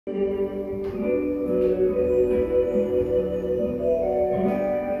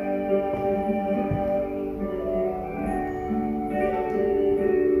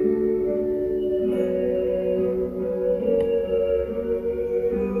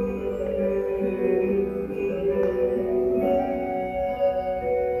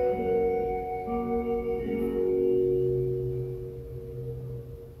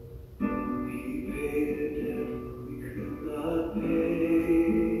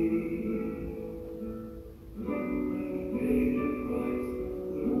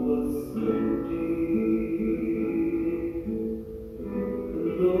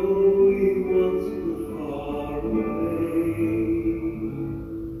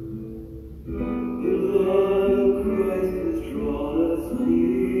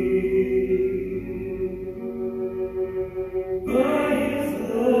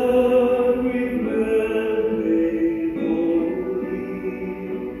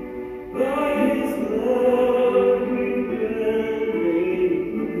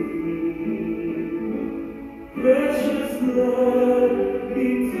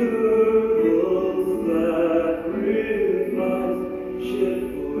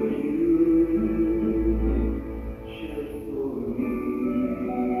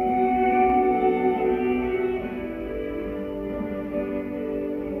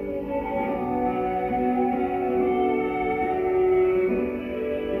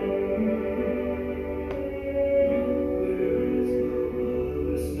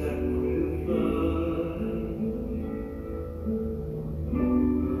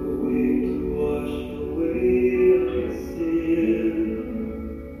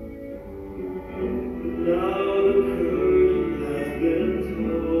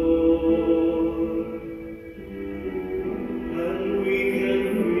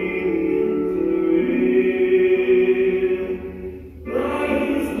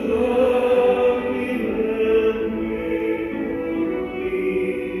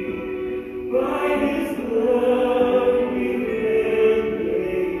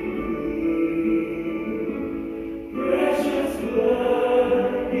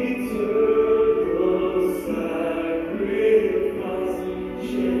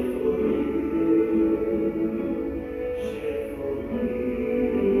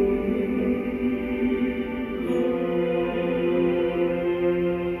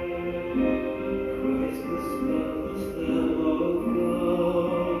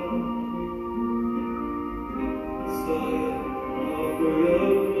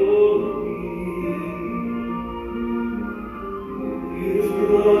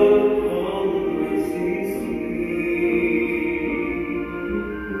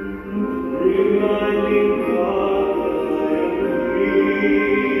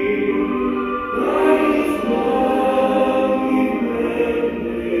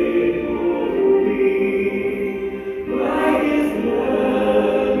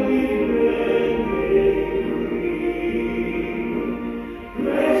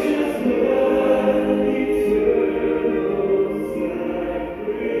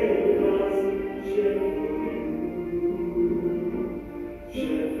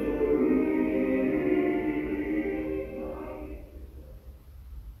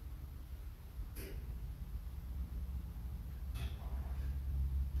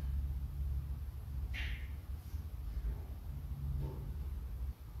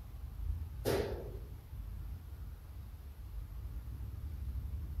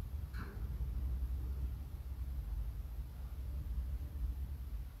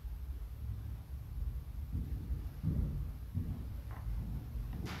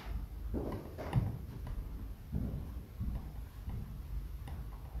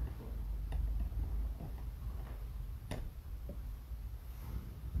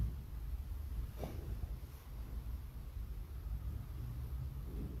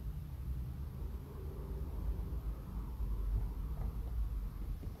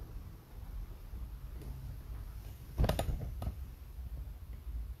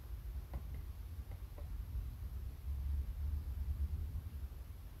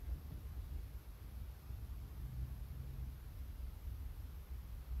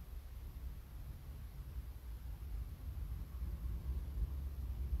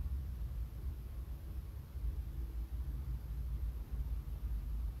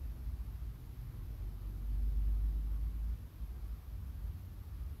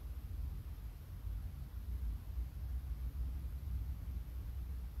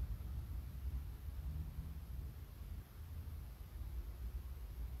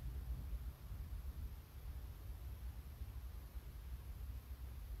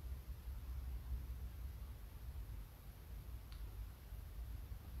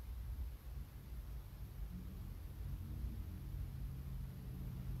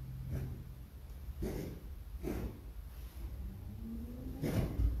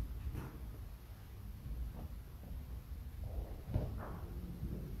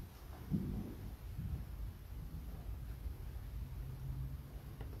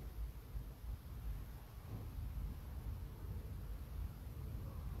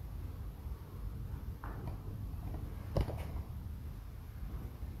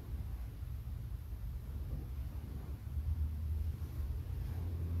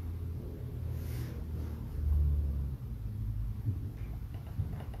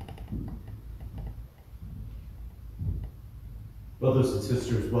Brothers and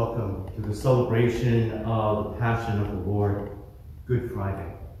sisters, welcome to the celebration of the Passion of the Lord, Good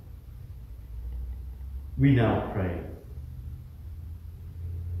Friday. We now pray.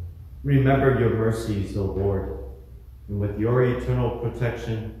 Remember your mercies, O Lord, and with your eternal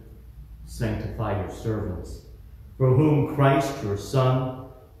protection, sanctify your servants, for whom Christ, your Son,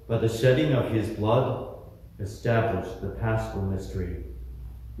 by the shedding of his blood, established the paschal mystery,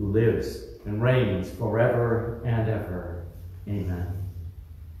 who lives and reigns forever and ever. Amen.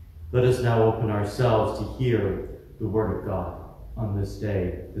 Let us now open ourselves to hear the word of God on this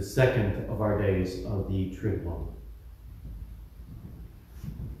day, the second of our days of the Triduum.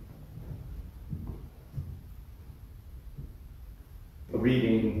 A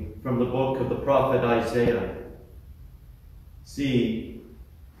reading from the book of the prophet Isaiah. See,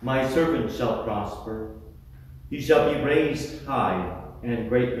 my servant shall prosper. He shall be raised high and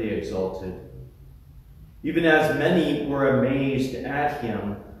greatly exalted. Even as many were amazed at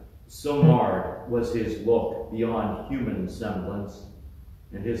him, so marred was his look beyond human semblance,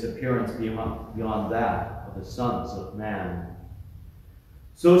 and his appearance beyond that of the sons of man.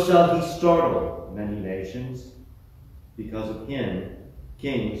 So shall he startle many nations. Because of him,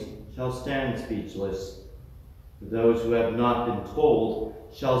 kings shall stand speechless. For those who have not been told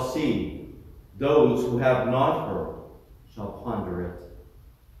shall see. Those who have not heard shall ponder it.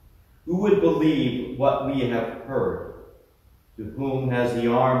 Who would believe what we have heard? To whom has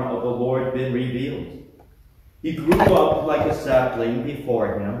the arm of the Lord been revealed? He grew up like a sapling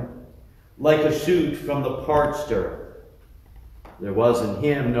before him, like a shoot from the parched earth. There was in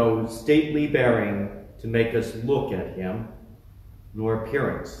him no stately bearing to make us look at him, nor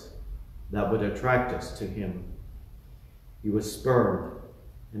appearance that would attract us to him. He was spurned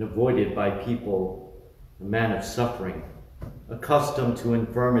and avoided by people, a man of suffering, accustomed to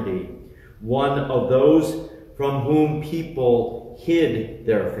infirmity, one of those from whom people hid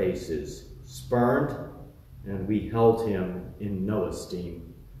their faces, spurned, and we held him in no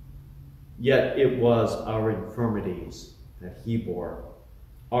esteem. Yet it was our infirmities that he bore,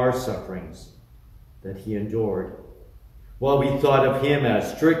 our sufferings that he endured. While we thought of him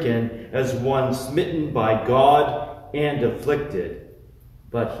as stricken, as one smitten by God and afflicted,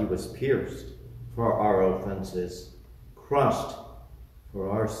 but he was pierced for our offenses, crushed for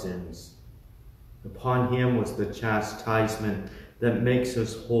our sins. Upon him was the chastisement that makes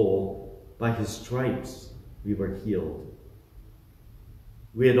us whole. By his stripes we were healed.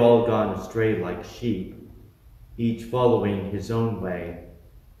 We had all gone astray like sheep, each following his own way.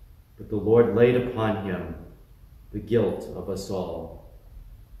 But the Lord laid upon him the guilt of us all.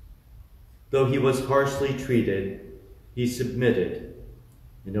 Though he was harshly treated, he submitted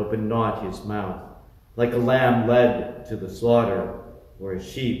and opened not his mouth. Like a lamb led to the slaughter, or a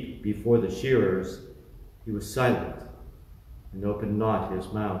sheep before the shearers, he was silent and opened not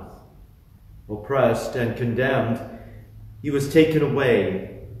his mouth. Oppressed and condemned, he was taken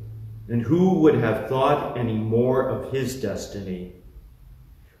away. And who would have thought any more of his destiny?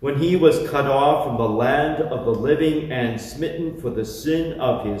 When he was cut off from the land of the living and smitten for the sin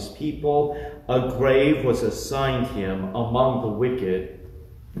of his people, a grave was assigned him among the wicked,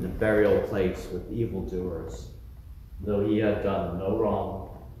 in a burial place with evildoers, though he had done no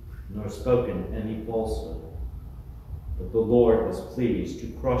wrong, nor spoken any falsehood. But the Lord was pleased to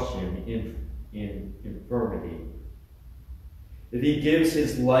crush him in infirmity. If he gives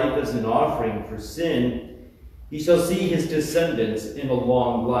his life as an offering for sin, he shall see his descendants in a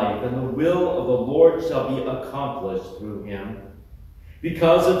long life, and the will of the Lord shall be accomplished through him.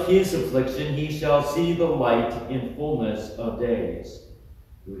 Because of his affliction he shall see the light in fullness of days.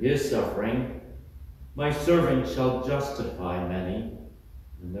 Through his suffering, my servant shall justify many,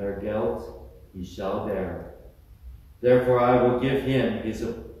 and their guilt he shall bear. Therefore I will give him his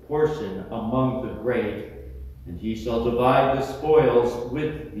portion among the great, and he shall divide the spoils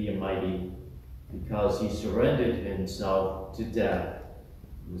with the mighty, because he surrendered himself to death,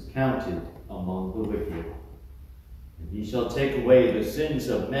 and was counted among the wicked. And he shall take away the sins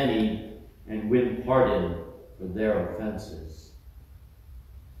of many, and win pardon for their offenses.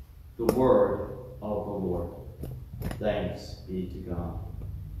 The word of the Lord. Thanks be to God.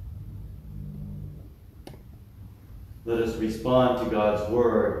 Let us respond to God's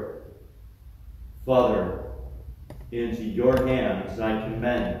word. Father, into your hands I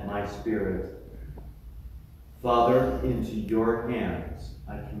commend my spirit. Father, into your hands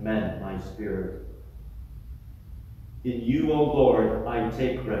I commend my spirit. In you, O Lord, I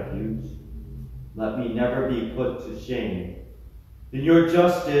take refuge. Let me never be put to shame. In your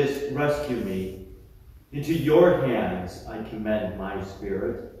justice, rescue me. Into your hands I commend my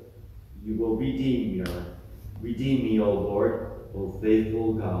spirit. You will redeem me, O Lord. O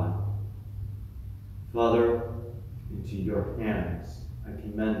faithful God. Father, into your hands I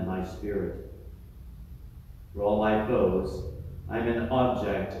commend my spirit. For all my foes, I am an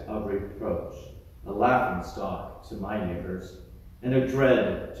object of reproach, a laughingstock to my neighbors, and a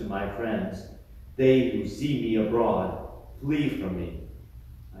dread to my friends. They who see me abroad flee from me.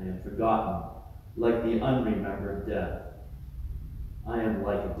 I am forgotten, like the unremembered death. I am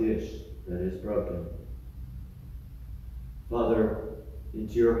like a dish that is broken. Father,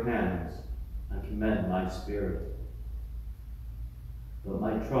 into your hands I commend my spirit. But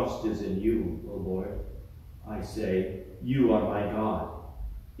my trust is in you, O Lord. I say, you are my God.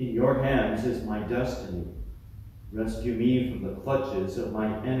 In your hands is my destiny. Rescue me from the clutches of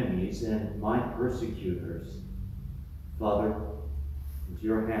my enemies and my persecutors. Father, into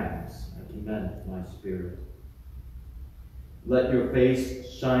your hands I commend my spirit. Let your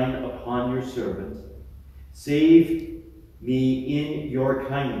face shine upon your servant. Save me in your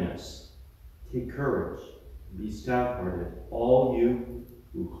kindness. Take courage and be stout-hearted, all you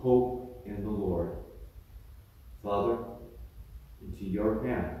who hope in the Lord. Father, into your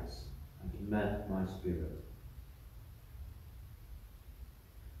hands I commend my spirit.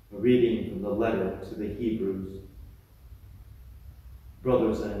 A reading from the letter to the Hebrews.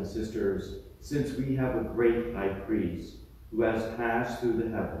 Brothers and sisters, since we have a great high priest who has passed through the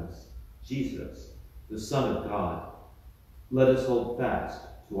heavens, Jesus, the Son of God, let us hold fast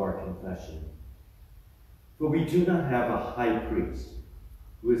to our confession. For we do not have a high priest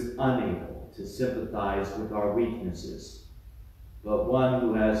who is unable to sympathize with our weaknesses, but one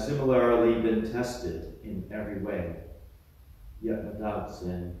who has similarly been tested in every way, yet without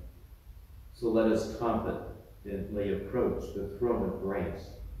sin. So let us confidently approach the throne of grace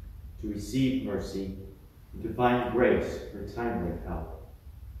to receive mercy and to find grace for timely help.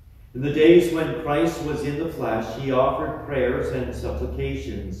 In the days when Christ was in the flesh, he offered prayers and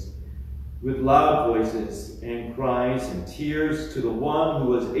supplications with loud voices and cries and tears to the one who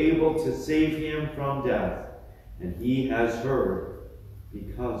was able to save him from death, and he has heard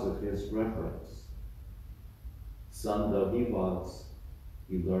because of his reverence. Son though he was,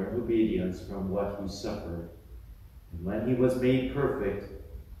 he learned obedience from what he suffered, and when he was made perfect,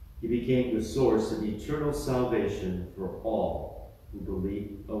 he became the source of eternal salvation for all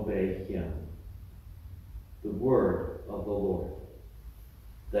who obey him. The word of the Lord.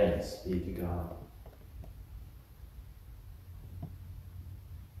 Thanks be to God.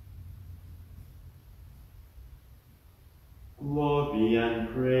 Glory and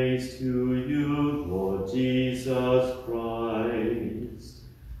praise to you, Lord Jesus Christ.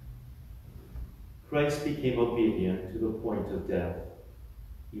 Christ became obedient to the point of death,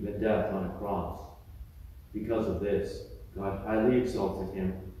 even death on a cross. Because of this, God highly exalted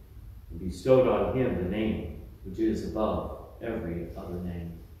him and bestowed on him the name which is above every other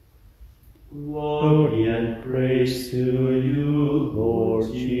name. Glory and praise to you, Lord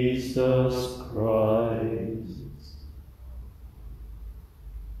Jesus Christ.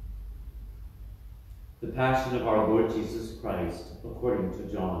 The Passion of our Lord Jesus Christ, according to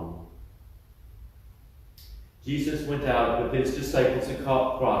John. Jesus went out with his disciples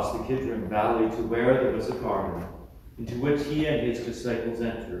across the Kidron Valley to where there was a garden, into which he and his disciples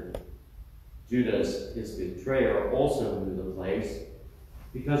entered. Judas, his betrayer, also knew the place,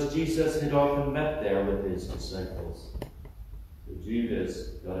 because Jesus had often met there with his disciples. So Judas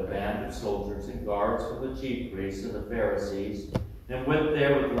got a band of soldiers and guards from the chief priests and the Pharisees, and went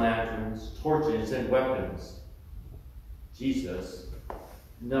there with lanterns, torches, and weapons. Jesus,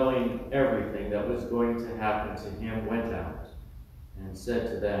 knowing everything that was going to happen to him, went out and said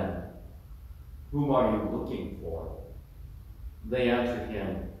to them, "Whom are you looking for?" They answered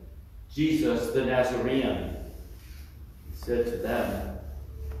him, "Jesus the Nazarene." He said to them,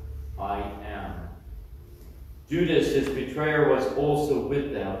 "I am." Judas, his betrayer, was also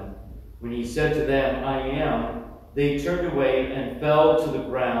with them. When he said to them, "I am," they turned away and fell to the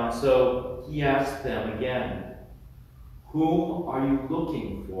ground. So he asked them again, "Whom are you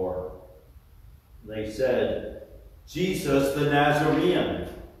looking for?" They said, "Jesus the Nazarene."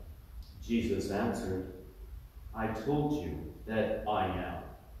 Jesus answered, "I told you that I am.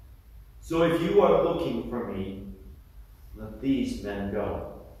 So if you are looking for me, let these men go."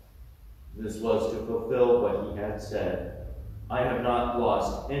 This was to fulfill what he had said, "I have not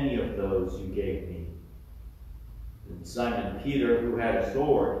lost any of those you gave me." Then Simon Peter, who had a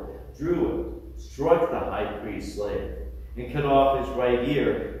sword, drew it, struck the high priest's slave, and cut off his right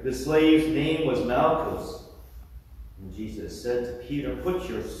ear. The slave's name was Malchus. And Jesus said to Peter, "Put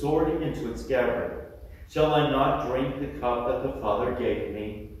your sword into its scabbard. Shall I not drink the cup that the Father gave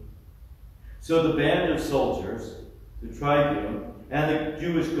me?" So the band of soldiers The tribune and the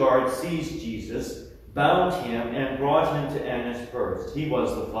Jewish guard seized Jesus, bound him, and brought him to Annas first. He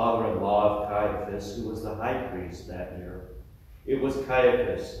was the father-in-law of Caiaphas, who was the high priest that year. It was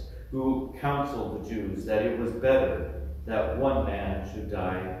Caiaphas who counseled the Jews that it was better that one man should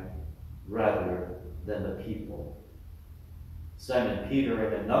die rather than the people. Simon Peter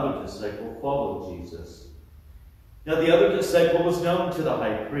and another disciple followed Jesus. Now the other disciple was known to the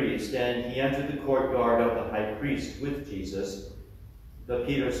high priest, and he entered the courtyard of the high priest with Jesus. But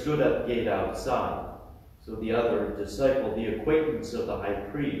Peter stood at the gate outside. So the other disciple, the acquaintance of the high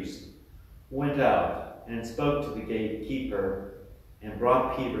priest, went out and spoke to the gatekeeper and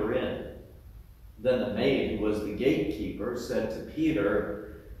brought Peter in. Then the maid, who was the gatekeeper, said to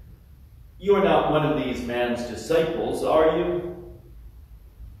Peter, "You are not one of these man's disciples, are you?"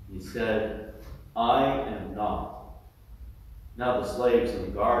 He said, "I am not." Now the slaves and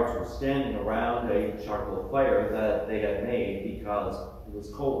the guards were standing around a charcoal fire that they had made because it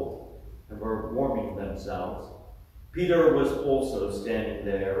was cold, and were warming themselves. Peter was also standing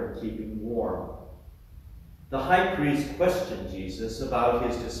there, keeping warm. The high priest questioned Jesus about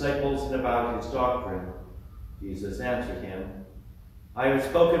his disciples and about his doctrine. Jesus answered him, "I have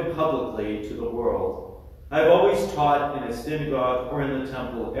spoken publicly to the world. I have always taught in a synagogue or in the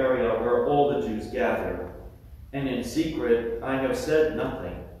temple area where all the Jews gather. And in secret I have said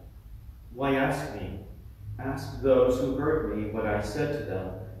nothing. Why ask me? Ask those who heard me what I said to them.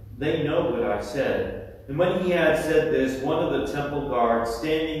 They know what I said." And when he had said this, one of the temple guards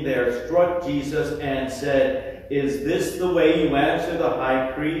standing there struck Jesus and said, "Is this the way you answer the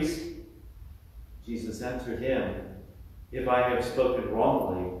high priest?" Jesus answered him, "If I have spoken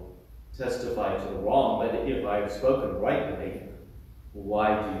wrongly, testify to the wrong. But if I have spoken rightly,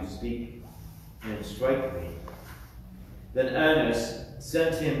 why do you speak and strike me?" Then Annas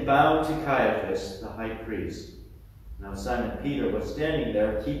sent him bound to Caiaphas, the high priest. Now Simon Peter was standing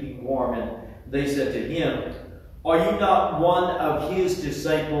there, keeping warm, and they said to him, "Are you not one of his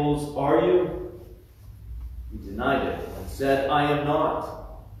disciples, are you?" He denied it and said, "I am not."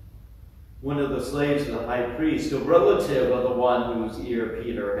 One of the slaves of the high priest, a relative of the one whose ear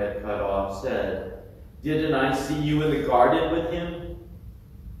Peter had cut off, said, "Didn't I see you in the garden with him?"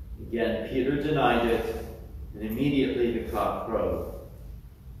 Again Peter denied it, and immediately the cock crowed.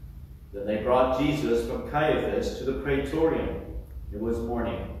 Then they brought Jesus from Caiaphas to the praetorium. It was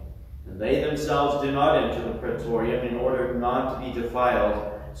morning, and they themselves did not enter the praetorium in order not to be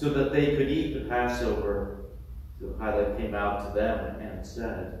defiled, so that they could eat the Passover. So Pilate came out to them and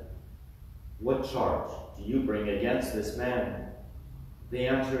said, "What charge do you bring against this man?" They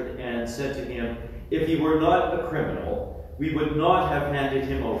answered and said to him, "If he were not a criminal, we would not have handed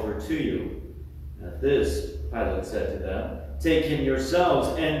him over to you." At this, Pilate said to them, "Take him yourselves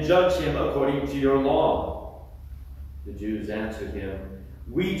and judge him according to your law." The Jews answered him,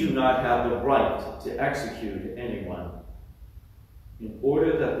 "We do not have the right to execute anyone," in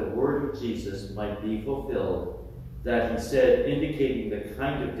order that the word of Jesus might be fulfilled, that he said, indicating the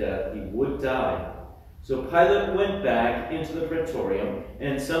kind of death he would die. So Pilate went back into the praetorium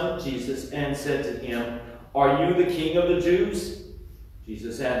and summoned Jesus and said to him, "Are you the king of the Jews?"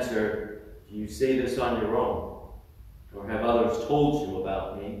 Jesus answered, "Do you say this on your own, or have others told you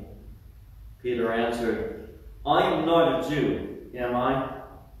about me?" Peter answered, "I am not a Jew, am I?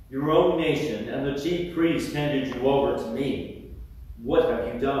 Your own nation and the chief priests handed you over to me. What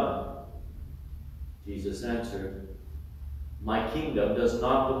have you done?" Jesus answered, "My kingdom does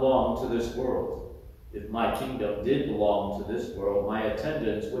not belong to this world. If my kingdom did belong to this world, my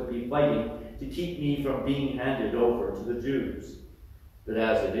attendants would be fighting to keep me from being handed over to the Jews. But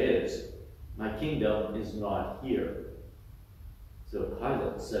as it is, my kingdom is not here." So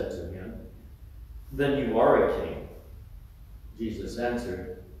Pilate said to him, "Then you are a king." Jesus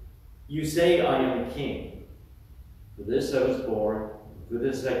answered, "You say I am a king. For this I was born, and for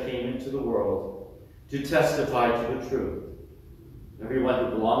this I came into the world, to testify to the truth. Everyone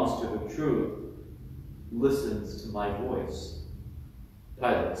who belongs to the truth listens to my voice."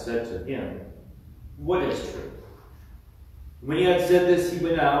 Pilate said to him, "What is truth?" When he had said this, he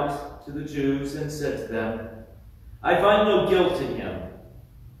went out to the Jews and said to them, "I find no guilt in him,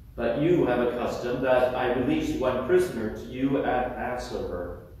 but you have a custom that I release one prisoner to you at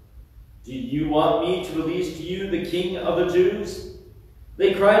Passover. Do you want me to release to you the king of the Jews?"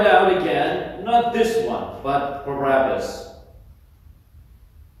 They cried out again, "Not this one, but Barabbas."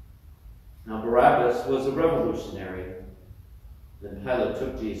 Now Barabbas was a revolutionary. Then Pilate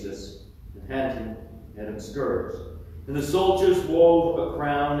took Jesus and had him scourged. And the soldiers wove a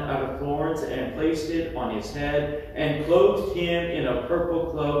crown out of thorns and placed it on his head and clothed him in a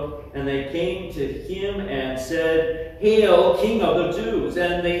purple cloak. And they came to him and said, "Hail, King of the Jews!"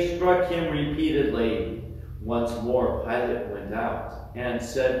 And they struck him repeatedly. Once more Pilate went out and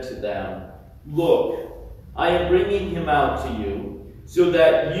said to them, "Look, I am bringing him out to you, so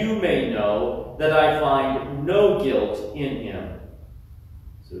that you may know that I find no guilt in him."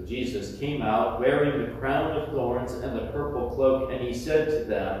 So Jesus came out wearing the crown of thorns and the purple cloak, and he said to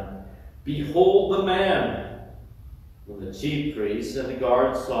them, "Behold the man!" When the chief priests and the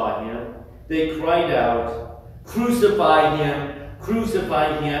guards saw him, they cried out, "Crucify him!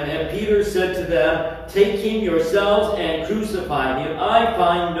 Crucify him!" And Peter said to them, "Take him yourselves and crucify him. I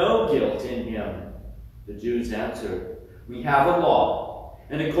find no guilt in him." The Jews answered, "We have a law,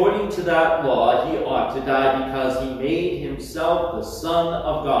 and according to that law he ought to die because he made himself the Son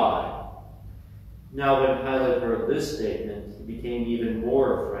of God." Now when Pilate heard this statement, he became even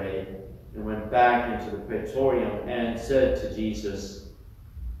more afraid and went back into the praetorium and said to Jesus,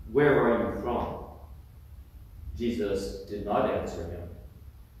 "Where are you from?" Jesus did not answer him.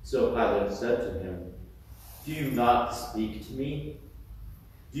 So Pilate said to him, "Do you not speak to me?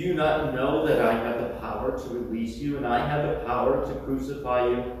 Do you not know that I have the power to release you and I have the power to crucify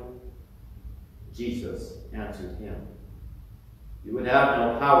you?" Jesus answered him, "You would have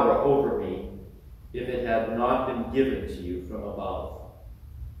no power over me if it had not been given to you from above.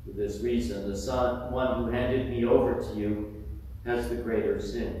 For this reason, the one who handed me over to you has the greater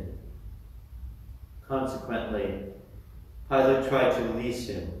sin." Consequently, Pilate tried to release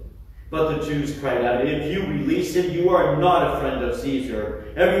him. But the Jews cried out, "If you release him, you are not a friend of Caesar.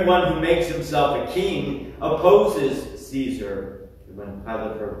 Everyone who makes himself a king opposes Caesar." And when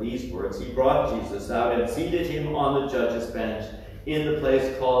Pilate heard these words, he brought Jesus out and seated him on the judge's bench in the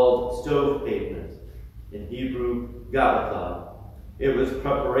place called Stove Pavement, in Hebrew, Gabbatha. It was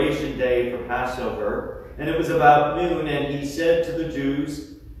preparation day for Passover, and it was about noon, and he said to the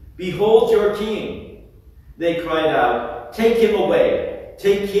Jews, "Behold your king." They cried out, "Take him away!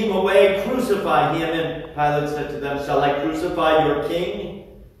 Take him away! Crucify him!" And Pilate said to them, "Shall I crucify your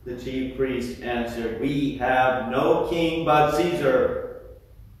king?" The chief priests answered, "We have no king but Caesar."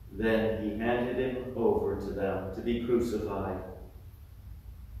 Then he handed him over to them to be crucified.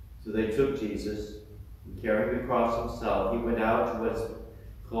 So they took Jesus, and carrying the cross himself, he went out to what is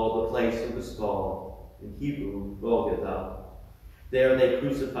called the place of the skull, in Hebrew, Golgotha. There they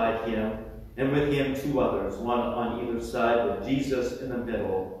crucified him, and with him two others, one on either side, with Jesus in the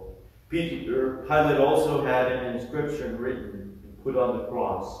middle. Pilate also had an inscription written and put on the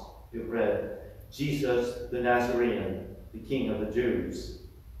cross. It read, "Jesus the Nazarene, the King of the Jews."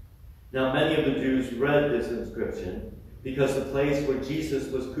 Now many of the Jews read this inscription, because the place where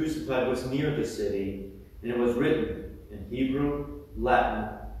Jesus was crucified was near the city, and it was written in Hebrew,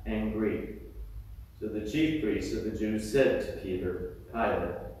 Latin, and Greek. So the chief priests of the Jews said to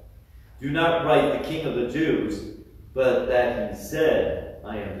Pilate, "Do not write the King of the Jews, but that he said,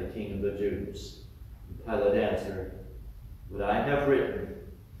 'I am the King of the Jews.'" And Pilate answered, "What I have written,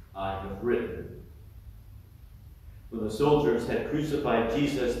 I have written." When the soldiers had crucified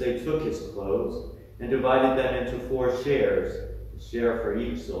Jesus, they took his clothes and divided them into 4 shares, a share for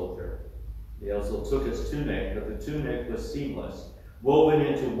each soldier. They also took his tunic, but the tunic was seamless, woven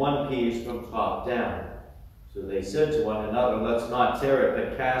into one piece from top down. So they said to one another, "Let's not tear it,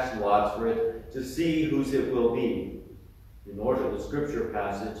 but cast lots for it to see whose it will be," in order the scripture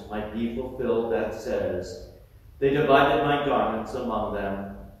passage might be fulfilled that says, "They divided my garments among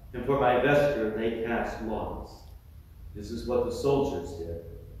them, and for my vesture they cast lots." This is what the soldiers did.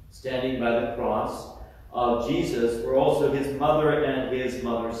 Standing by the cross of Jesus were also his mother and his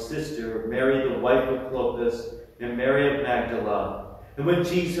mother's sister, Mary the wife of Clopas, and Mary of Magdala. And when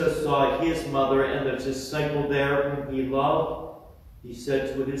Jesus saw his mother and the disciple there whom he loved, he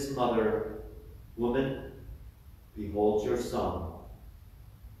said to his mother, "Woman, behold your son."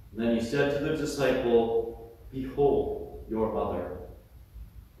 And then he said to the disciple, "Behold your mother."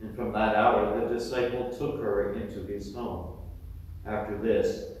 And from that hour the disciple took her into his home. After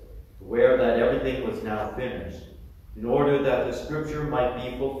this, aware that everything was now finished, in order that the scripture might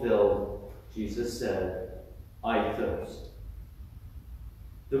be fulfilled, Jesus said, "I thirst."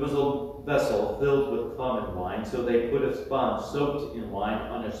 There was a vessel filled with common wine, so they put a sponge soaked in wine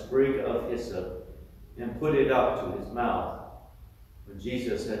on a sprig of hyssop and put it up to his mouth. When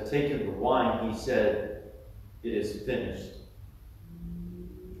Jesus had taken the wine, he said, "It is finished."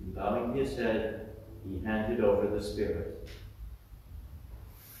 And bowing his head, he handed over the Spirit.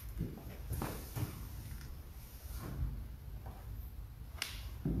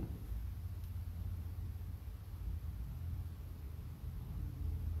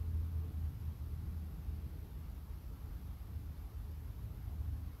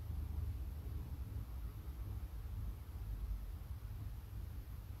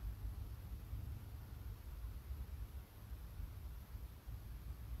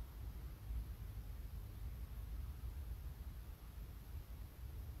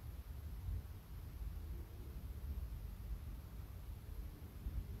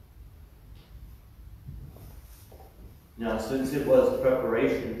 Now, since it was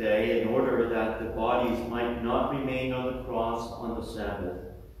Preparation Day, in order that the bodies might not remain on the cross on the Sabbath,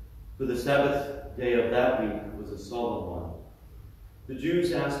 for the Sabbath day of that week was a solemn one, the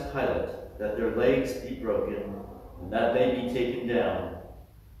Jews asked Pilate that their legs be broken and that they be taken down.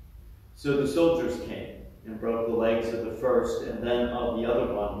 So the soldiers came and broke the legs of the first and then of the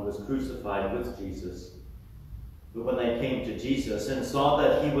other one who was crucified with Jesus. But when they came to Jesus and saw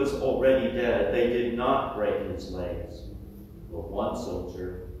that he was already dead, they did not break his legs. But one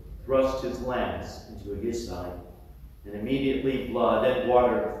soldier thrust his lance into his side, and immediately blood and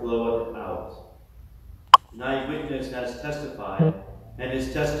water flowed out. An eyewitness has testified, and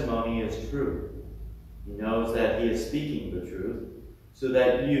his testimony is true. He knows that he is speaking the truth, so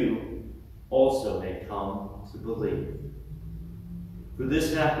that you also may come to believe. For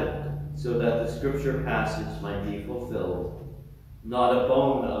this happened so that the scripture passage might be fulfilled. Not a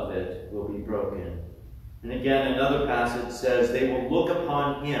bone of it will be broken. And again, another passage says, they will look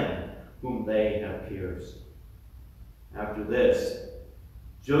upon him whom they have pierced. After this,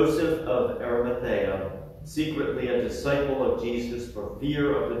 Joseph of Arimathea, secretly a disciple of Jesus for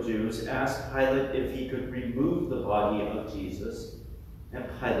fear of the Jews, asked Pilate if he could remove the body of Jesus, and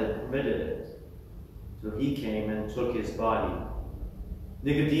Pilate permitted it. So he came and took his body.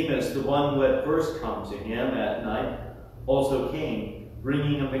 Nicodemus, the one who had first come to him at night, also came,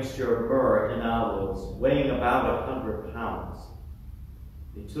 bringing a mixture of myrrh and aloes, weighing about 100 pounds.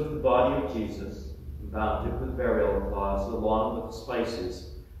 They took the body of Jesus and bound it with burial cloths along with the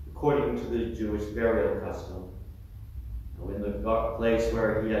spices, according to the Jewish burial custom. Now in the place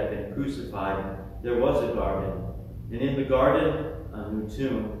where he had been crucified, there was a garden, and in the garden a new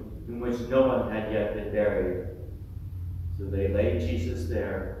tomb, in which no one had yet been buried. So they laid Jesus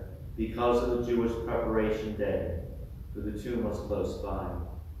there because of the Jewish Preparation Day, for the tomb was close by.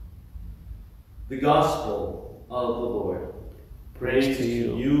 The Gospel of the Lord. Praise to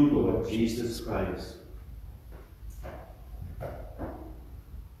you, Lord Jesus Christ.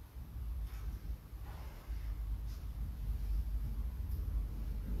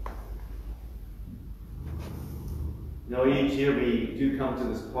 Now, each year we do come to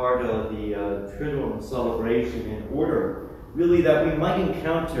this part of the Triduum celebration in order, really, that we might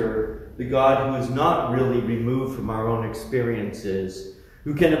encounter the God who is not really removed from our own experiences,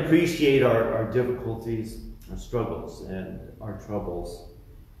 who can appreciate our difficulties, our struggles, and our troubles.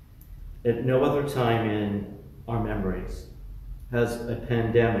 At no other time in our memories has a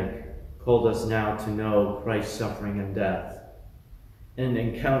pandemic called us now to know Christ's suffering and death, and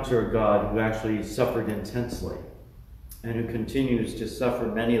encounter a God who actually suffered intensely, and who continues to suffer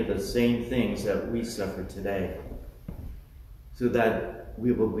many of the same things that we suffer today, so that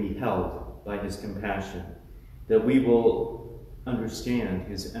we will be held by his compassion, that we will understand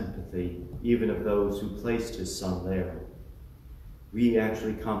his empathy, even of those who placed his Son there. We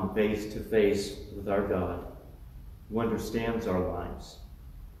actually come face to face with our God, who understands our lives,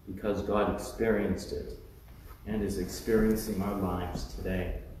 because God experienced it and is experiencing our lives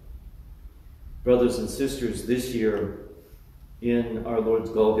today. Brothers and sisters, this year in our Lord's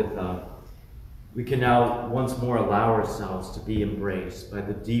Golgotha, we can now once more allow ourselves to be embraced by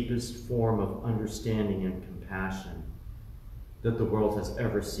the deepest form of understanding and compassion that the world has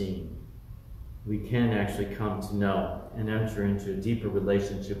ever seen. We can actually come to know and enter into a deeper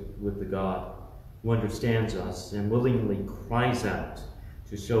relationship with the God who understands us and willingly cries out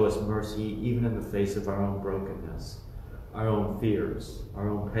to show us mercy even in the face of our own brokenness, our own fears, our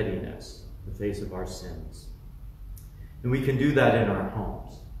own pettiness, the face of our sins. And we can do that in our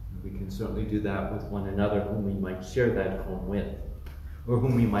homes. We can certainly do that with one another whom we might share that home with, or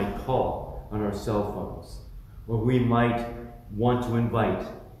whom we might call on our cell phones, or we might want to invite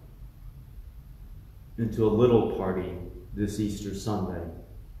into a little party this Easter Sunday.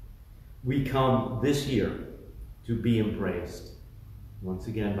 We come this year to be embraced, once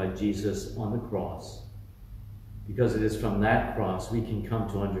again, by Jesus on the cross, because it is from that cross we can come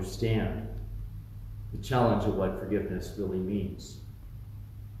to understand the challenge of what forgiveness really means.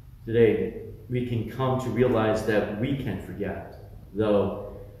 Today, we can come to realize that we can forget,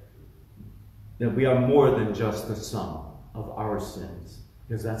 though, that we are more than just the sum of our sins,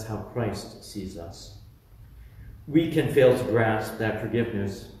 because that's how Christ sees us. We can fail to grasp that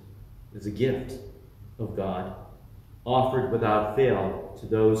forgiveness is a gift of God, offered without fail to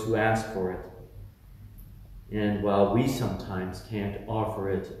those who ask for it. And while we sometimes can't offer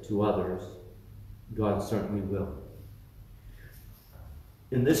it to others, God certainly will.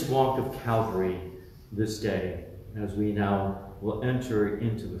 In this walk of Calvary this day, as we now will enter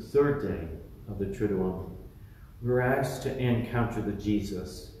into the third day of the Triduum, we're asked to encounter the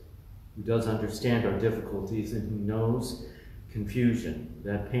Jesus who does understand our difficulties and who knows confusion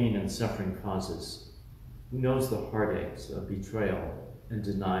that pain and suffering causes, who knows the heartaches of betrayal and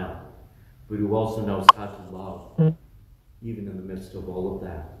denial, but who also knows how to love, even in the midst of all of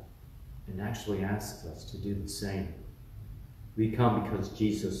that, and actually asks us to do the same. We come because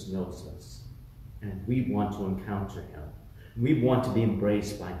Jesus knows us, and we want to encounter him. We want to be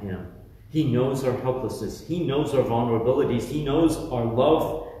embraced by him. He knows our helplessness. He knows our vulnerabilities. He knows our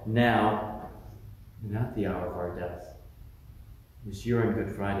love now and at the hour of our death. This year on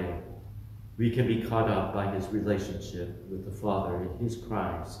Good Friday, we can be caught up by his relationship with the Father and his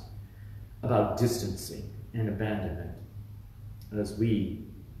cries about distancing and abandonment as we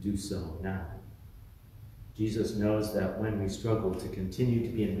do so now. Jesus knows that when we struggle to continue to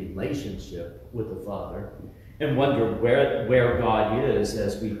be in relationship with the Father and wonder where God is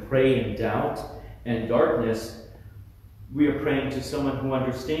as we pray in doubt and darkness, we are praying to someone who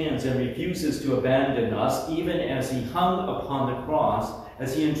understands and refuses to abandon us, even as he hung upon the cross,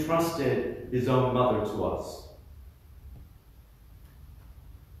 as he entrusted his own mother to us.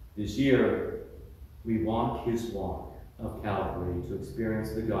 This year, we walk his walk of Calvary to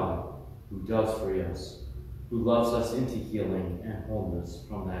experience the God who does free us, who loves us into healing and wholeness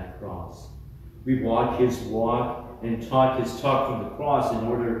from that cross. We walk his walk and talk his talk from the cross in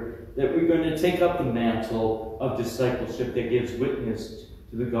order that we're going to take up the mantle of discipleship that gives witness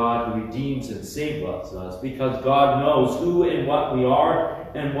to the God who redeems and saves us, because God knows who and what we are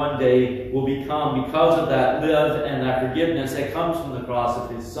and one day will become because of that live and that forgiveness that comes from the cross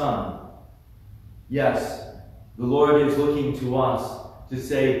of his Son. Yes, the Lord is looking to us to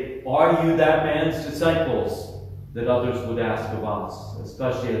say, are you that man's disciples that others would ask of us,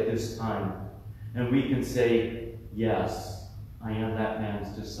 especially at this time? And we can say, yes, I am that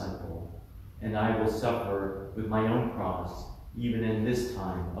man's disciple, and I will suffer with my own cross, even in this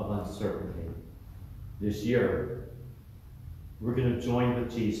time of uncertainty. This year, we're going to join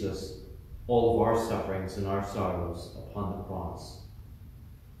with Jesus all of our sufferings and our sorrows upon the cross,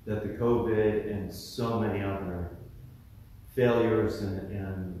 that the COVID and so many other failures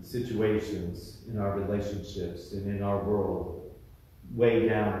and situations in our relationships and in our world weigh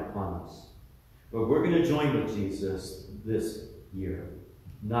down upon us. But we're going to join with Jesus this year,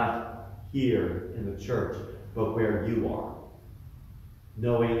 not here in the church, but where you are,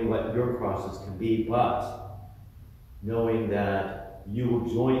 knowing what your crosses can be, but knowing that you will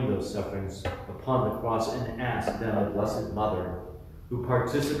join those sufferings upon the cross and ask then the Blessed Mother, who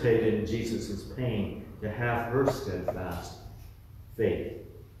participated in Jesus' pain, to have her steadfast faith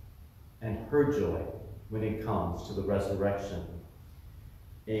and her joy when it comes to the resurrection.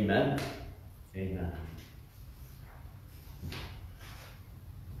 Amen. Amen.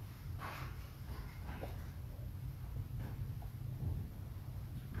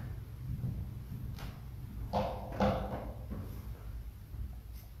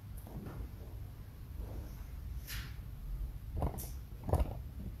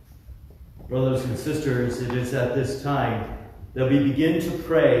 Brothers and sisters, it is at this time that we begin to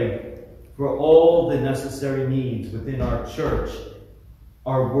pray for all the necessary needs within our church,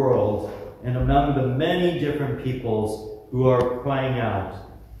 our world, and among the many different peoples who are crying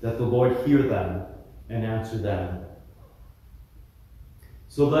out that the Lord hear them and answer them.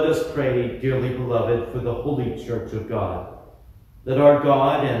 So let us pray, dearly beloved, for the Holy Church of God. Let our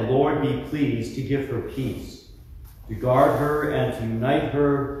God and Lord be pleased to give her peace, to guard her and to unite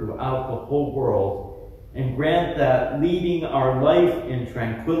her throughout the whole world, and grant that, leading our life in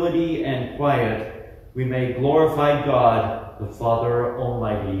tranquility and quiet, we may glorify God, the Father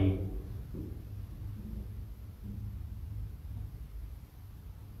Almighty.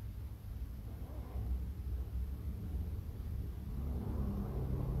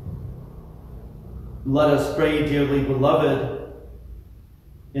 Let us pray, dearly beloved,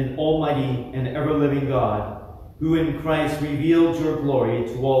 in Almighty and ever-living God, who in Christ revealed your glory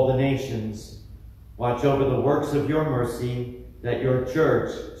to all the nations. Watch over the works of your mercy, that your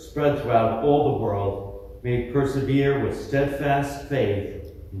church, spread throughout all the world, may persevere with steadfast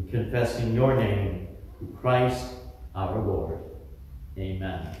faith in confessing your name through Christ our Lord.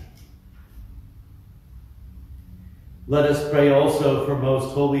 Amen. Let us pray also for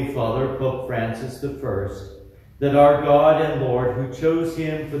Most Holy Father, Pope Francis I, that our God and Lord, who chose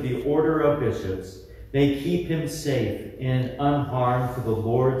him for the order of bishops, may keep him safe and unharmed for the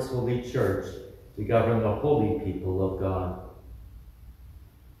Lord's holy church to govern the holy people of God.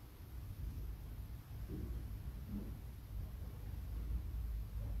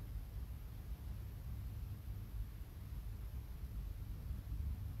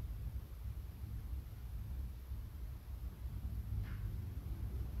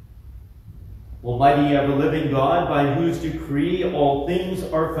 Almighty ever-living God, by whose decree all things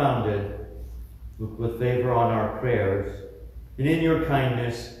are founded, look with favor on our prayers, and in your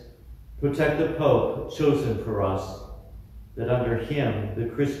kindness protect the Pope chosen for us, that under him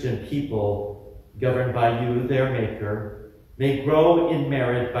the Christian people, governed by you, their Maker, may grow in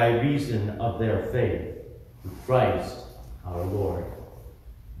merit by reason of their faith, through Christ our Lord.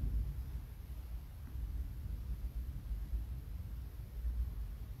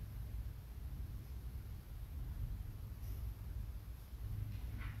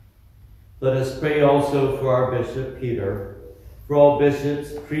 Let us pray also for our Bishop Peter, for all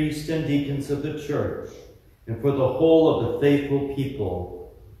bishops, priests, and deacons of the Church, and for the whole of the faithful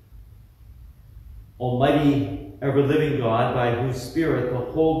people. Almighty, ever-living God, by whose Spirit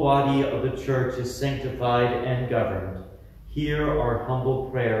the whole body of the Church is sanctified and governed, hear our humble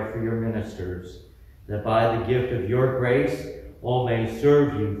prayer for your ministers, that by the gift of your grace all may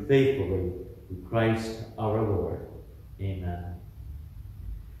serve you faithfully through Christ our Lord. Amen.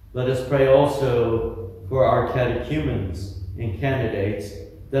 Let us pray also for our catechumens and candidates,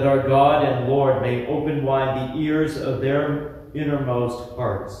 that our God and Lord may open wide the ears of their innermost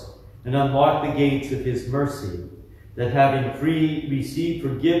hearts and unlock the gates of his mercy, that having received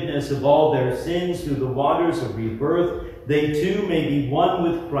forgiveness of all their sins through the waters of rebirth, they too may be one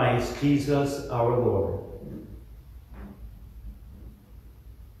with Christ Jesus our Lord.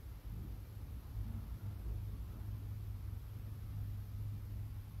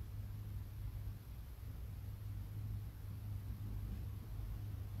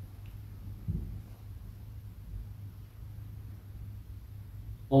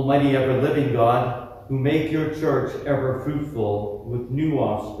 Almighty ever-living God, who make your church ever fruitful with new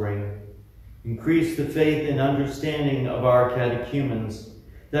offspring, increase the faith and understanding of our catechumens,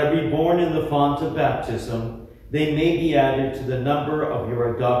 that reborn in the font of baptism, they may be added to the number of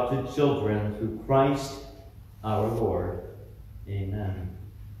your adopted children through Christ our Lord. Amen.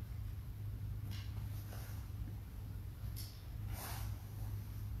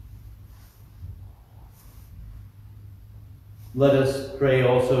 Let us pray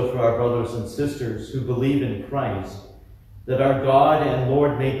also for our brothers and sisters who believe in Christ, that our God and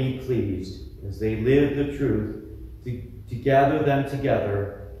Lord may be pleased, as they live the truth, to gather them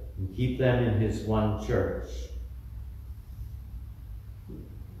together and keep them in his one church.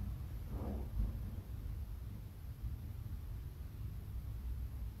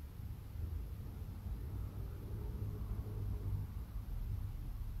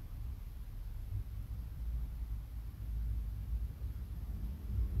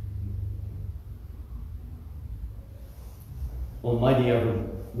 Almighty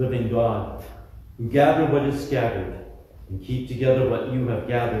ever-living God, who gather what is scattered and keep together what you have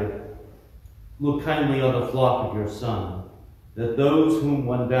gathered, look kindly on the flock of your Son, that those whom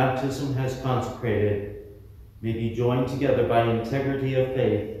one baptism has consecrated may be joined together by integrity of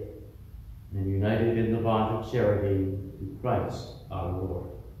faith and united in the bond of charity through Christ our Lord.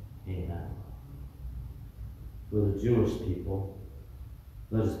 Amen. For the Jewish people,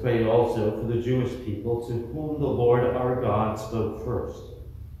 let us pray also for the Jewish people to whom the Lord our God spoke first,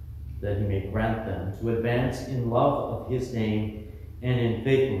 that he may grant them to advance in love of his name and in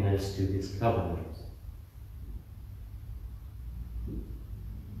faithfulness to his covenant.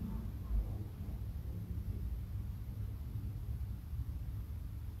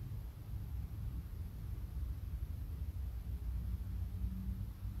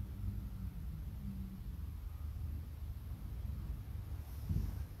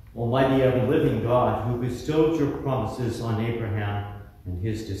 Almighty ever-living God, who bestowed your promises on Abraham and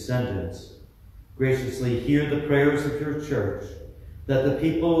his descendants, graciously hear the prayers of your church, that the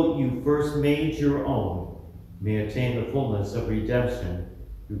people you first made your own may attain the fullness of redemption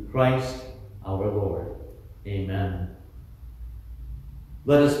through Christ our Lord. Amen.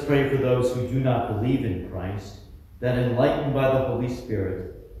 Let us pray for those who do not believe in Christ, that enlightened by the Holy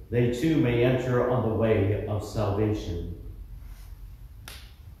Spirit, they too may enter on the way of salvation.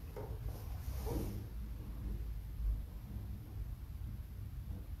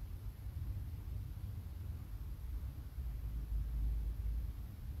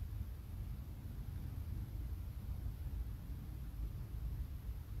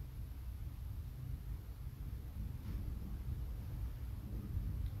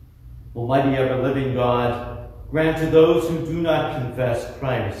 Almighty ever-living God, grant to those who do not confess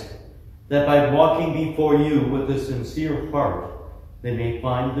Christ, that by walking before you with a sincere heart, they may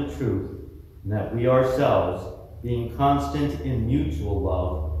find the truth, and that we ourselves, being constant in mutual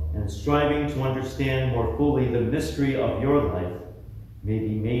love and striving to understand more fully the mystery of your life, may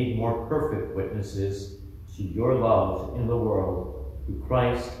be made more perfect witnesses to your love in the world, through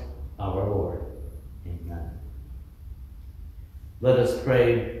Christ our Lord. Let us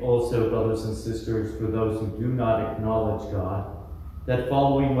pray also, brothers and sisters, for those who do not acknowledge God, that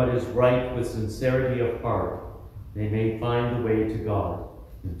following what is right with sincerity of heart, they may find the way to God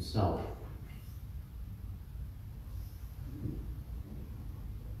himself.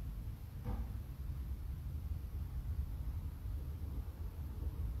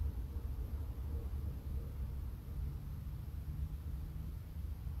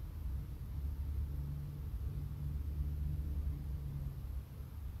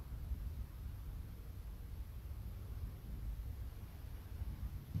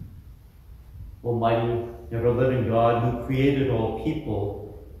 Almighty, ever-living God, who created all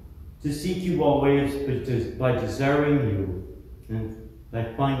people, to seek you always by desiring you and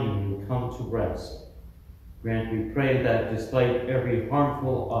by finding you come to rest. Grant, we pray, that despite every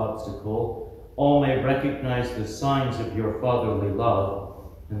harmful obstacle, all may recognize the signs of your fatherly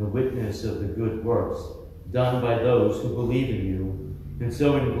love and the witness of the good works done by those who believe in you, and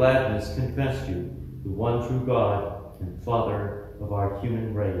so in gladness confess you, the one true God and Father of our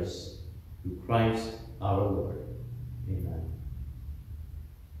human race, through Christ our Lord. Amen.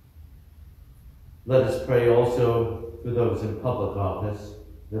 Let us pray also for those in public office,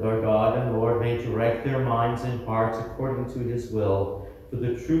 that our God and Lord may direct their minds and hearts according to his will, for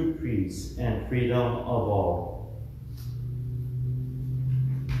the true peace and freedom of all.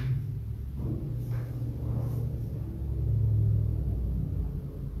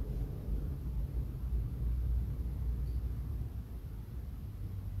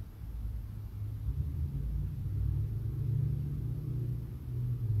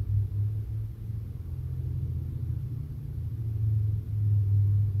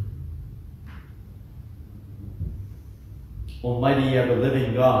 Almighty,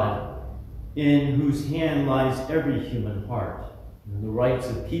 ever-living God, in whose hand lies every human heart and the rights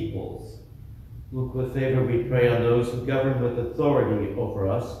of peoples, look with favor, we pray, on those who govern with authority over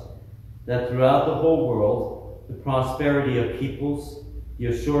us, that throughout the whole world the prosperity of peoples, the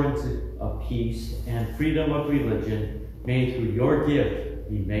assurance of peace, and freedom of religion may through your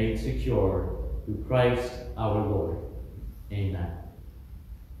gift be made secure, through Christ our Lord. Amen.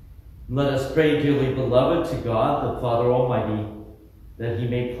 Let us pray, dearly beloved, to God, the Father Almighty, that he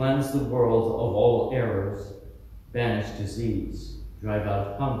may cleanse the world of all errors, banish disease, drive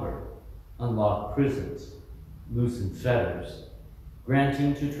out hunger, unlock prisons, loosen fetters,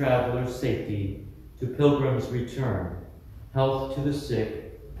 granting to travelers safety, to pilgrims return, health to the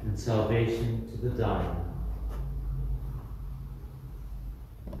sick, and salvation to the dying.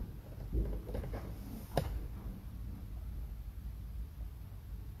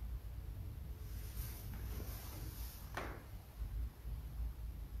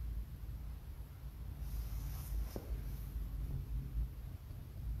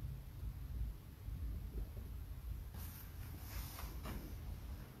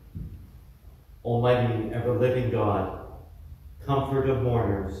 Almighty, ever-living God, comfort of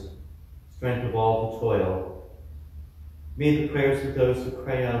mourners, strength of all who toil, may the prayers of those who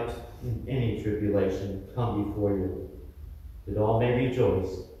cry out in any tribulation come before you, that all may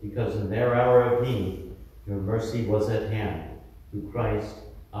rejoice, because in their hour of need your mercy was at hand, through Christ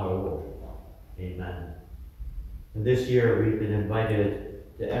our Lord. Amen. And this year we've been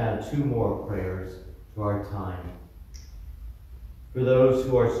invited to add 2 more prayers to our time. For those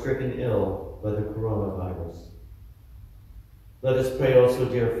who are stricken ill by the coronavirus. Let us pray also,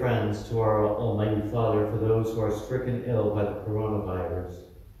 dear friends, to our Almighty Father, for those who are stricken ill by the coronavirus,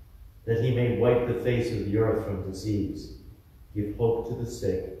 that he may wipe the face of the earth from disease, give hope to the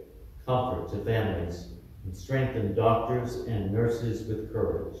sick, comfort to families, and strengthen doctors and nurses with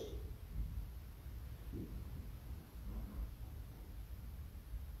courage.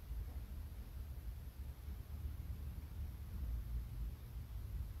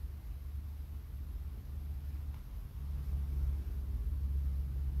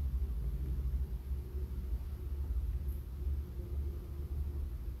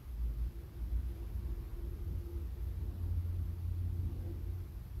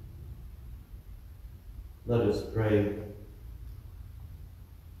 Let us pray.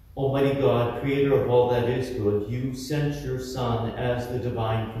 Almighty God, creator of all that is good, you sent your Son as the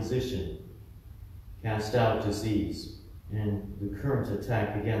divine physician. Cast out disease and the current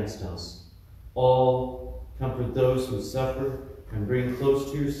attack against us. All comfort those who suffer and bring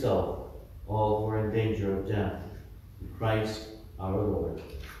close to yourself all who are in danger of death. Through Christ our Lord.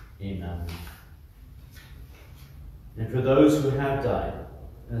 Amen. And for those who have died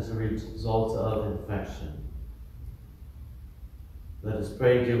as a result of infection, let us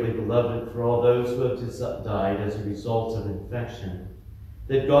pray, dearly beloved, for all those who have died as a result of infection,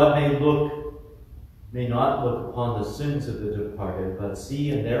 that God may look may not look upon the sins of the departed, but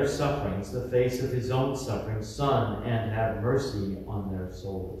see in their sufferings the face of his own suffering Son, and have mercy on their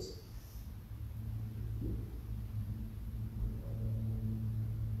souls.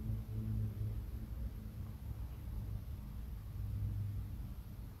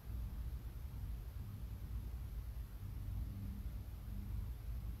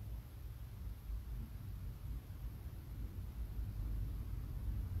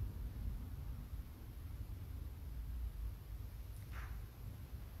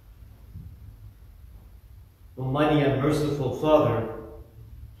 Almighty and merciful Father,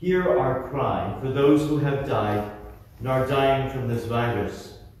 hear our cry for those who have died and are dying from this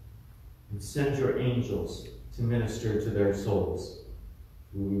virus, and send your angels to minister to their souls,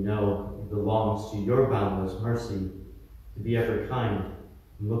 who we know it belongs to your boundless mercy to be ever kind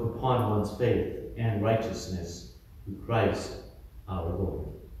and look upon one's faith and righteousness through Christ our Lord.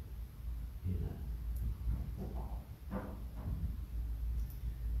 Amen.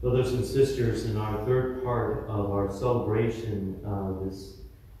 Brothers and sisters, in our third part of our celebration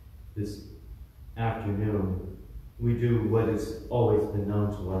this afternoon, we do what has always been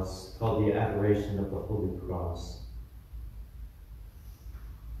known to us, called the adoration of the Holy Cross.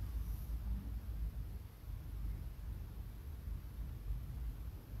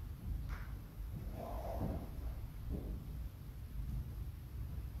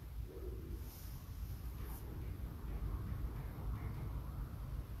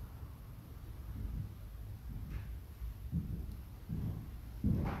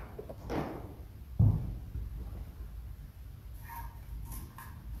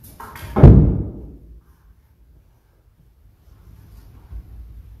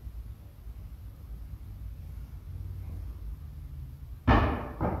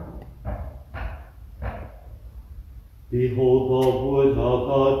 Behold the wood of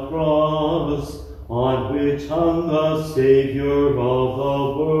the cross, on which hung the Savior of the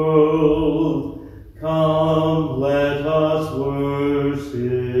world. Come, let us worship.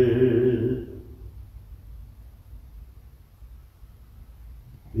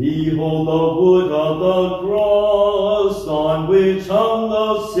 Behold the wood of the cross, on which hung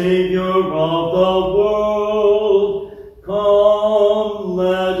the Savior of the world. Come,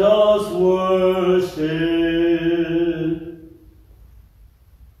 let us worship.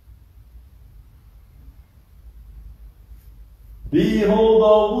 Behold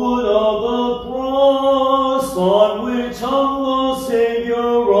the wood of the cross, on which hung the Savior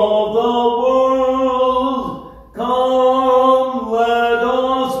of the world. Come, let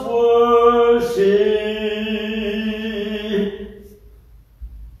us worship.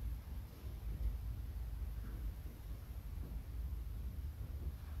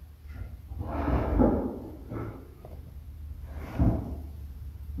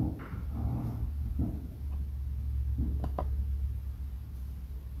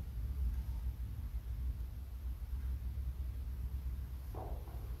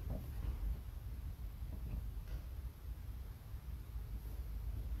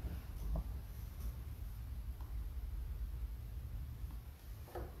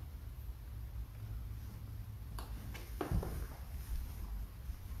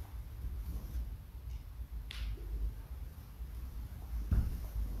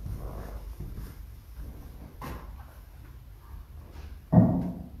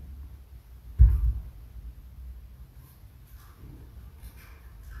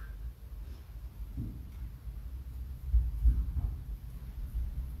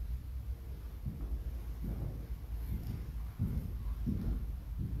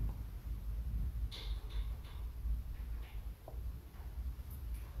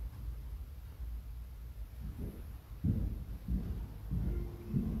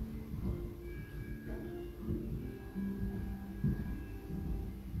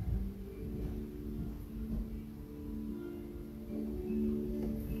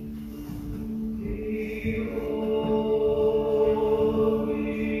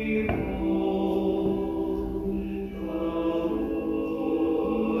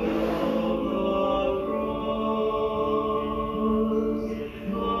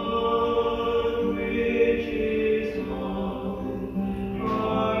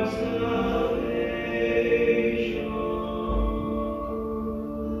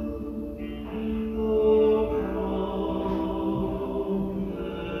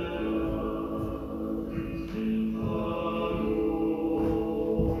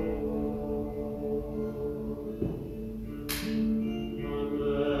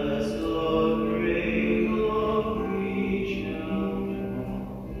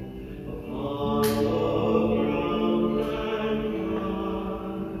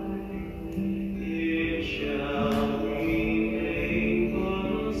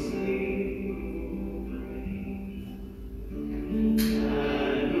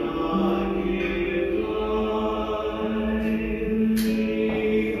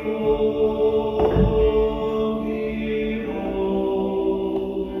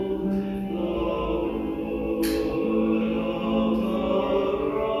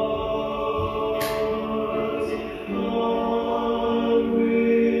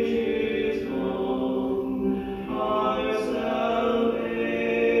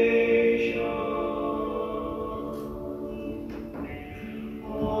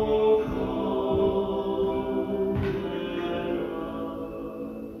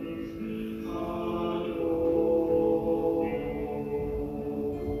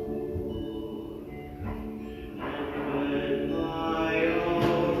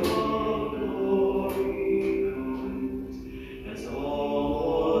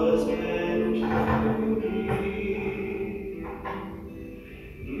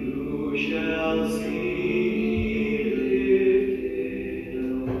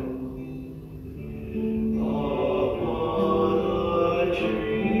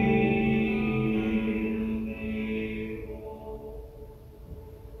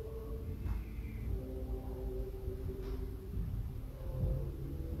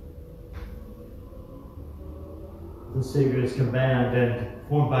 Savior's command and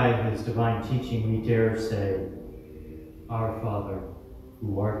formed by his divine teaching, we dare say, Our Father,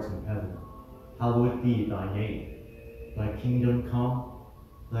 who art in heaven, hallowed be thy name. Thy kingdom come,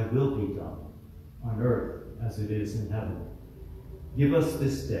 thy will be done, on earth as it is in heaven. Give us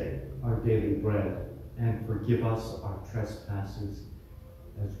this day our daily bread, and forgive us our trespasses,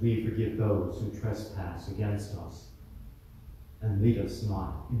 as we forgive those who trespass against us. And lead us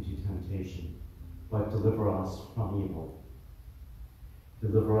not into temptation, but deliver us from evil.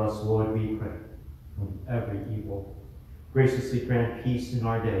 Deliver us, Lord, we pray, from every evil. Graciously grant peace in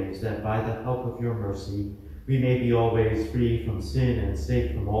our days, that by the help of your mercy we may be always free from sin and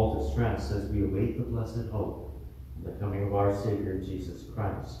safe from all distress, as we await the blessed hope and the coming of our Savior Jesus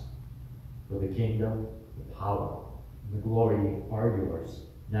Christ. For the kingdom, the power, and the glory are yours,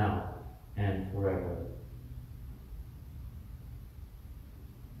 now and forever.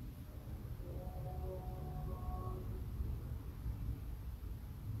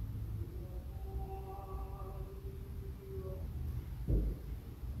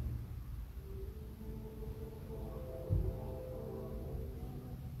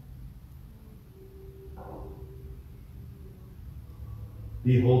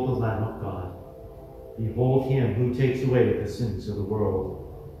 Behold the Lamb of God. Behold him who takes away the sins of the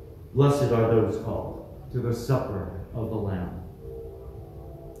world. Blessed are those called to the supper of the Lamb.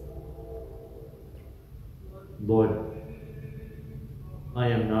 Lord, I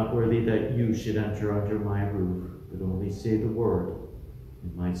am not worthy that you should enter under my roof, but only say the word,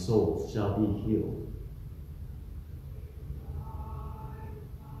 and my soul shall be healed.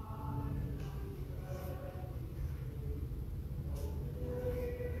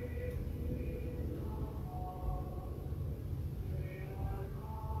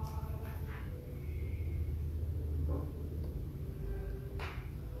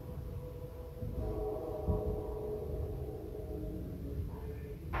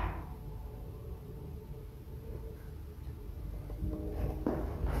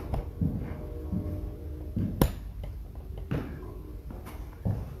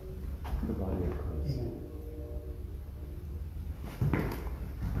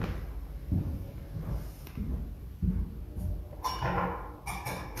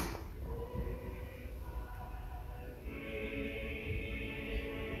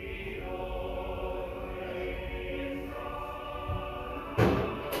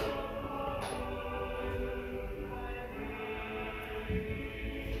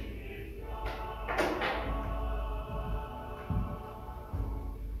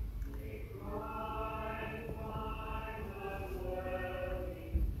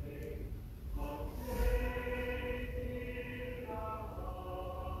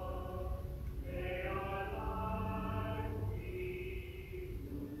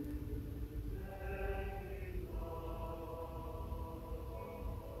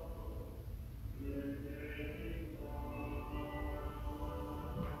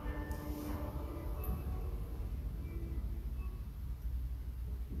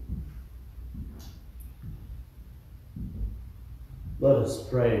 Let us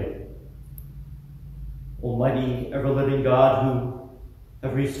pray. Almighty, ever-living God, who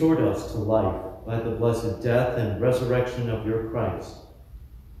have restored us to life by the blessed death and resurrection of your Christ,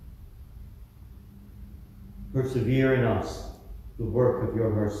 persevere in us the work of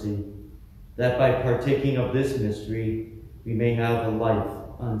your mercy, that by partaking of this mystery we may have a life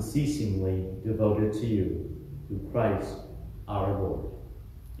unceasingly devoted to you, through Christ our Lord.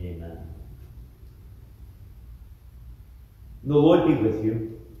 Amen. The Lord be with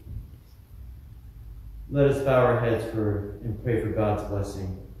you. Let us bow our heads and pray for God's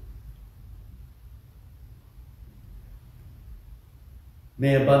blessing.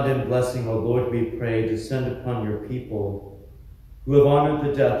 May abundant blessing, O Lord, we pray, descend upon your people who have honored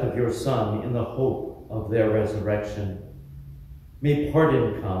the death of your Son in the hope of their resurrection. May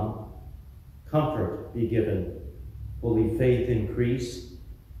pardon come, comfort be given, holy faith increase,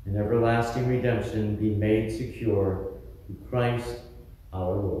 and everlasting redemption be made secure through Christ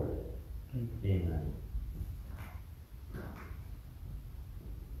our Lord. Amen.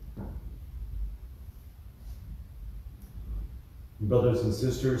 Brothers and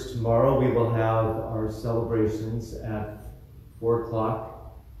sisters, tomorrow we will have our celebrations at 4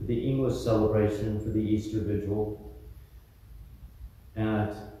 o'clock for the English celebration for the Easter Vigil,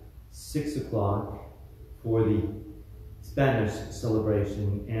 at 6 o'clock for the Spanish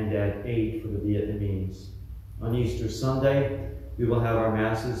celebration, and at 8 for the Vietnamese. On Easter Sunday, we will have our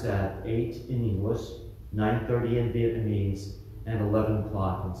Masses at 8 in English, 9:30 in Vietnamese, and 11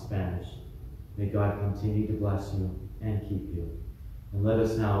 o'clock in Spanish. May God continue to bless you and keep you. And let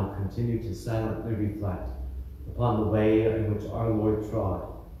us now continue to silently reflect upon the way in which our Lord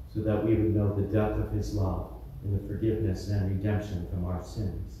trod, so that we would know the depth of his love and the forgiveness and redemption from our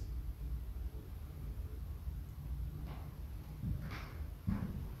sins.